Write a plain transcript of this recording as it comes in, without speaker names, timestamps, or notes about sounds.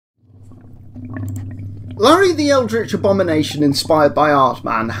Larry the Eldritch Abomination, inspired by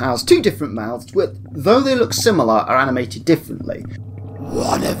Artman, has two different mouths, which, though they look similar, are animated differently.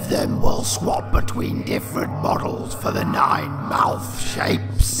 One of them will swap between different models for the 9 mouth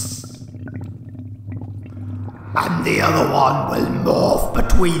shapes. And the other one will morph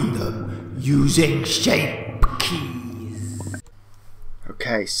between them using shape keys.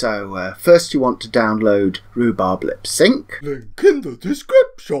 Okay, so first you want to download Rhubarb Lipsync. Link in the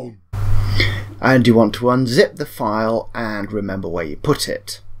description. And you want to unzip the file and remember where you put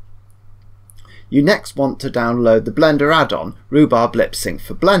it. You next want to download the Blender add-on, Rhubarb Lipsync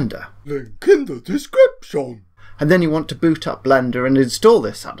for Blender. Link in the description. And then you want to boot up Blender and install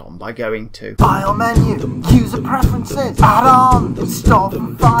this add-on by going to File menu, User Preferences, Add-on, Install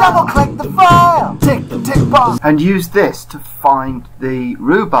from File, double-click the file, tick the tick box. and use this to find the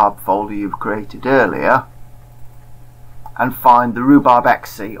Rhubarb folder you've created earlier and find the Rhubarb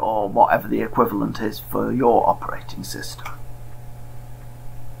exe or whatever the equivalent is for your operating system.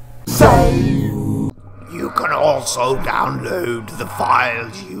 Save. You can also download the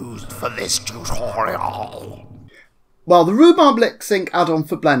files used for this tutorial. Well, the Rhubarb Lipsync add-on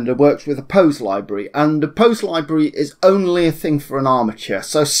for Blender works with a pose library, and a pose library is only a thing for an armature,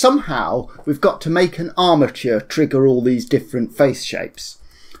 so somehow we've got to make an armature trigger all these different face shapes.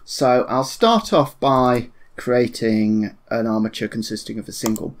 So I'll start off by creating an armature consisting of a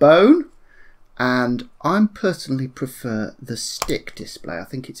single bone, and I personally prefer the stick display. I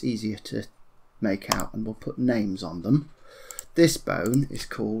think it's easier to make out, and we'll put names on them. This bone is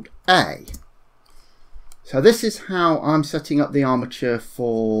called A. So this is how I'm setting up the armature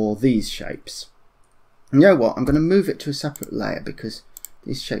for these shapes. You know what, I'm going to move it to a separate layer because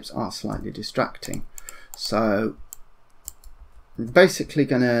these shapes are slightly distracting. So I'm basically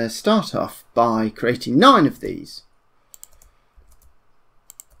going to start off by creating 9 of these.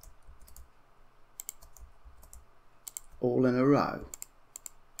 All in a row.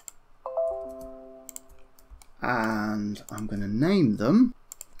 And I'm going to name them.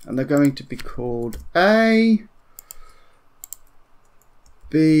 And they're going to be called A,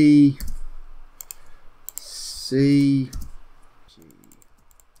 B, C, G,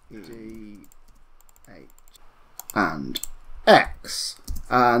 D, H, and X.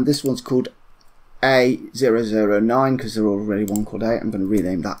 And this one's called A009 because there's already one called A. I'm going to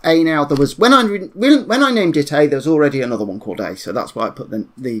rename that A now. There was when I named it A, there was already another one called A, so that's why I put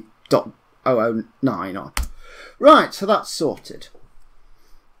the .009 on. Right, so that's sorted.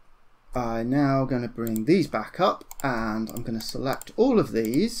 I'm now going to bring these back up, and I'm going to select all of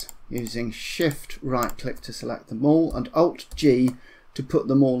these using Shift right click to select them all and Alt G to put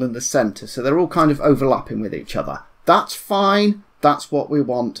them all in the center, so they're all kind of overlapping with each other. That's fine, that's what we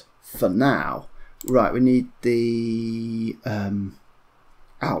want for now. Right, we need the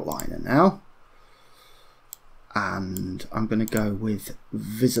outliner now, and I'm going to go with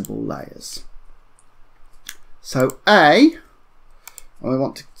visible layers. So A, we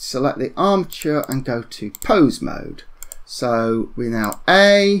want to select the armature and go to pose mode. So we now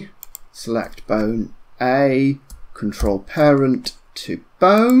A, select bone A, control parent to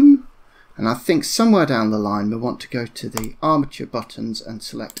bone, and I think somewhere down the line we want to go to the armature buttons and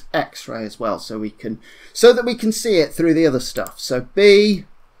select X-ray as well, so that we can see it through the other stuff. So B,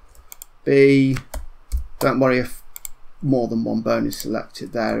 don't worry if more than one bone is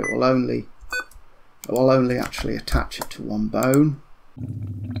selected there, it will only actually attach it to one bone.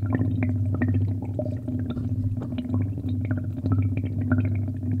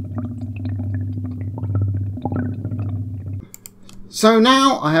 So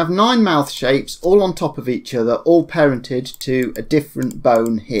now I have 9 mouth shapes all on top of each other, all parented to a different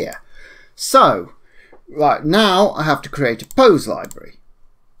bone here. So right now I have to create a pose library.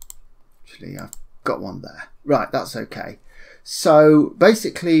 Actually, I've got one there. Right, that's okay. So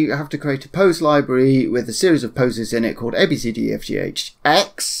basically I have to create a pose library with a series of poses in it called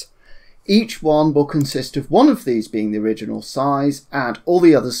ABCDEFGHX. Each one will consist of one of these being the original size and all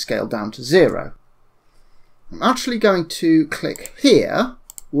the others scaled down to 0. I'm actually going to click here,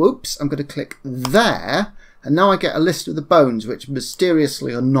 whoops, I'm going to click there, and now I get a list of the bones which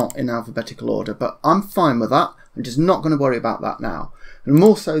mysteriously are not in alphabetical order, but I'm fine with that. I'm just not going to worry about that now. And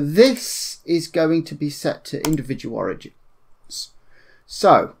also this is going to be set to individual origins.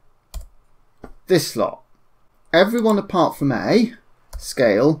 So this lot, everyone apart from A,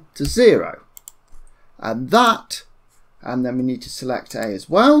 scale to 0, and then we need to select A as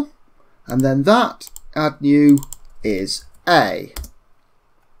well, and then that, add new, is A.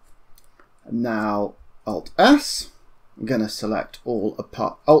 And now Alt S, I'm going to select all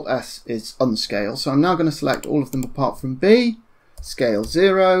apart. Alt S is unscale, so I'm now going to select all of them apart from B, scale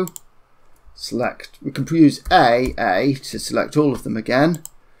 0, select, we can use A to select all of them again,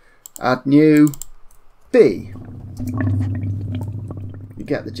 add new, B. You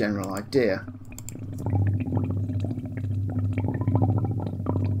get the general idea.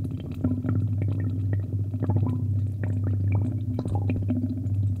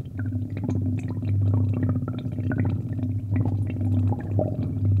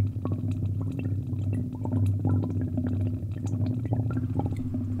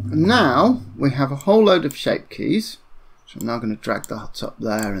 Now we have a whole load of shape keys, so I'm now going to drag that up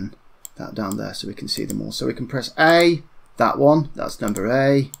there and that down there so we can see them all. So we can press A, that one, that's number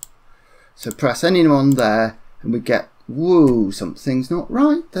A. So press any one there and we get, whoa, something's not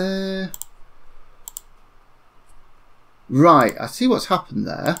right there. Right, I see what's happened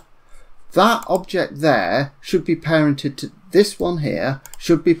there. That object there should be parented to this one here,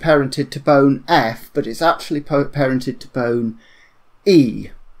 should be parented to bone F, but it's actually parented to bone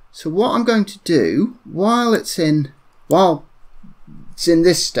E. So what I'm going to do, while it's in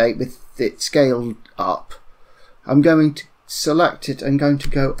this state with it scaled up, I'm going to select it and going to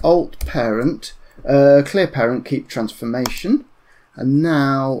go Alt Parent, Clear Parent, Keep Transformation. And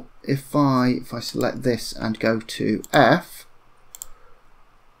now if I select this and go to F,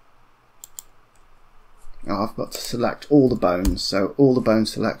 I've got to select all the bones. So all the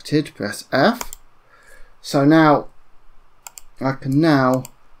bones selected, press F. So now I can now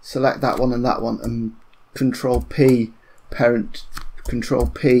select that one and Control P parent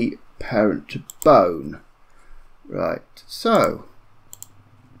to bone. Right, so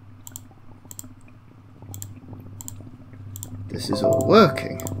this is all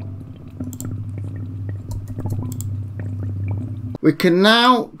working. We can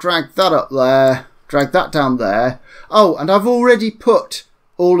now drag that up there, drag that down there. Oh, and I've already put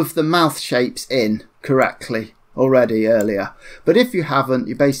all of the mouth shapes in correctly already earlier, but if you haven't,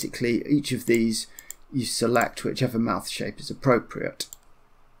 you basically, each of these you select whichever mouth shape is appropriate.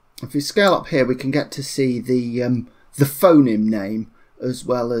 If we scale up here, we can get to see the phoneme name as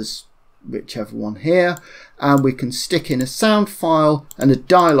well as whichever one here, and we can stick in a sound file and a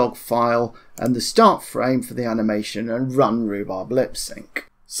dialogue file and the start frame for the animation and run Rhubarb Lipsync.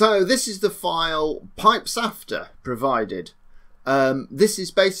 So this is the file pipes after provided. This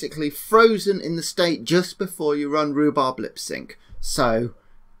is basically frozen in the state just before you run Rhubarb Lipsync, so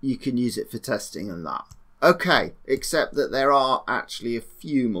you can use it for testing and that. Okay, except that there are actually a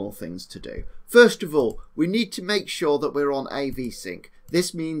few more things to do. First of all, we need to make sure that we're on AV sync.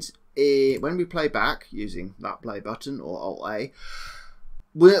 This means when we play back using that play button or Alt-A,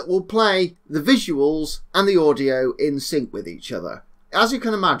 we'll play the visuals and the audio in sync with each other. As you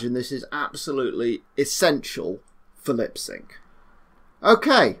can imagine, this is absolutely essential for Lipsync.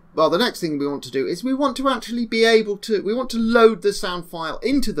 Okay, well, the next thing we want to do is we want to actually be able to, we want to load the sound file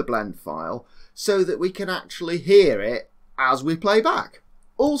into the blend file so that we can actually hear it as we play back.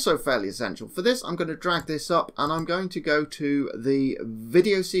 Also fairly essential. For this, I'm going to drag this up and I'm going to go to the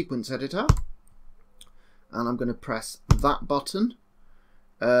video sequence editor and I'm going to press that button.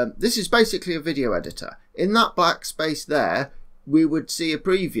 This is basically a video editor. In that black space there, we would see a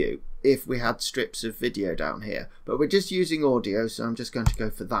preview if we had strips of video down here, but we're just using audio, so I'm just going to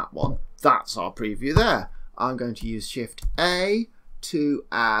go for that one. That's our preview there. I'm going to use Shift A to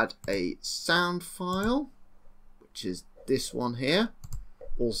add a sound file, which is this one here,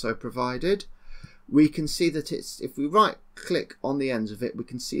 also provided. We can see that it's, if we right click on the ends of it, we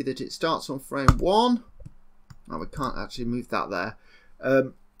can see that it starts on frame 1. Oh, we can't actually move that there.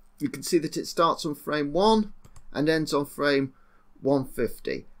 You can see that it starts on frame 1 and ends on frame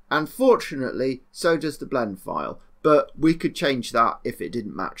 150. Unfortunately, so does the blend file, but we could change that if it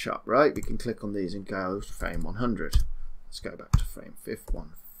didn't match up, right? We can click on these and go to frame 100. Let's go back to frame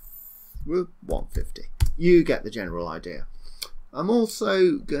 150. You get the general idea. I'm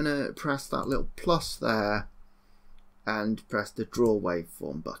also going to press that little plus there and press the draw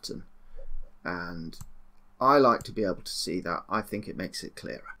waveform button. And I like to be able to see that. I think it makes it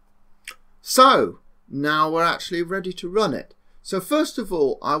clearer. So now we're actually ready to run it. So first of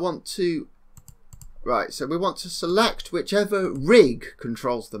all, I want to, so we want to select whichever rig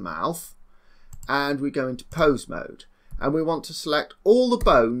controls the mouth, and we go into pose mode, and we want to select all the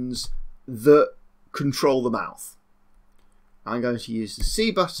bones that control the mouth. I'm going to use the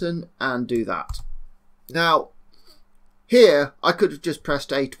C button and do that. Now, here I could have just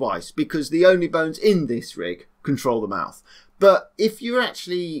pressed A twice because the only bones in this rig control the mouth. But if you're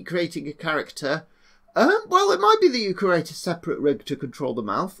actually creating a character, well, it might be that you create a separate rig to control the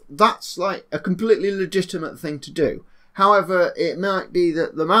mouth. That's like a completely legitimate thing to do. However, it might be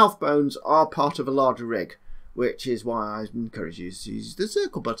that the mouth bones are part of a larger rig, which is why I encourage you to use the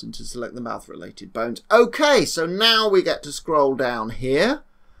circle button to select the mouth-related bones. Okay, so now we get to scroll down here.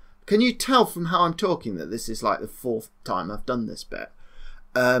 Can you tell from how I'm talking that this is like the 4th time I've done this bit?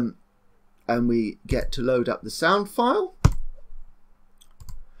 And we get to load up the sound file.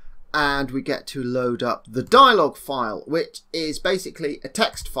 And we get to load up the dialogue file, which is basically a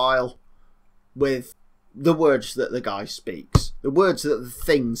text file with the words that the guy speaks, the words that the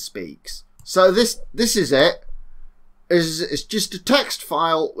thing speaks. So this is it. It's just a text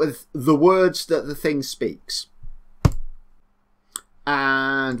file with the words that the thing speaks.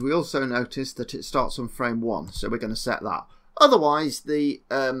 And we also notice that it starts on frame 1, so we're going to set that. Otherwise, the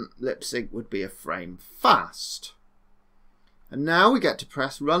lip sync would be a frame fast. And now we get to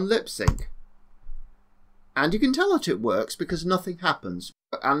press Run Lip Sync. And you can tell that it works because nothing happens.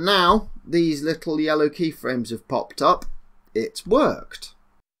 And now these little yellow keyframes have popped up. It's worked.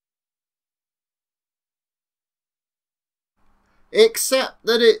 Except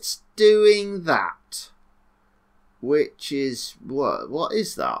that it's doing that. Which is... What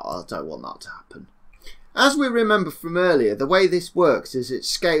is that? I don't want that to happen. As we remember from earlier, the way this works is it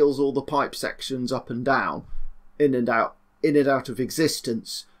scales all the pipe sections up and down, in and out of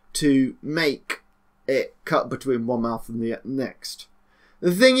existence to make it cut between one mouth and the next.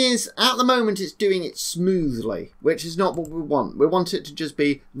 The thing is, at the moment it's doing it smoothly, which is not what we want. We want it to just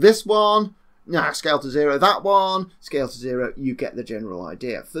be this one, now scale to 0, that one, scale to 0, you get the general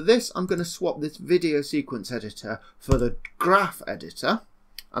idea. For this, I'm going to swap this video sequence editor for the graph editor,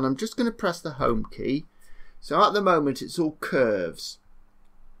 and I'm just going to press the home key. So at the moment it's all curves.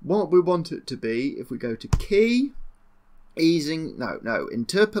 What we want it to be, if we go to key,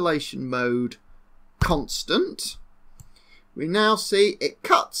 interpolation mode, constant, we now see it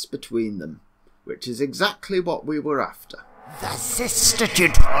cuts between them, which is exactly what we were after. The sister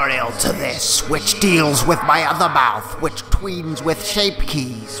tutorial to this, which deals with my other mouth, which tweens with shape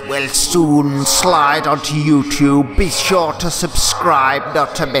keys, will soon slide onto YouTube. Be sure to subscribe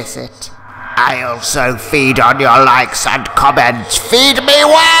not to miss it. I also feed on your likes and comments. Feed me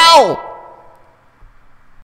well!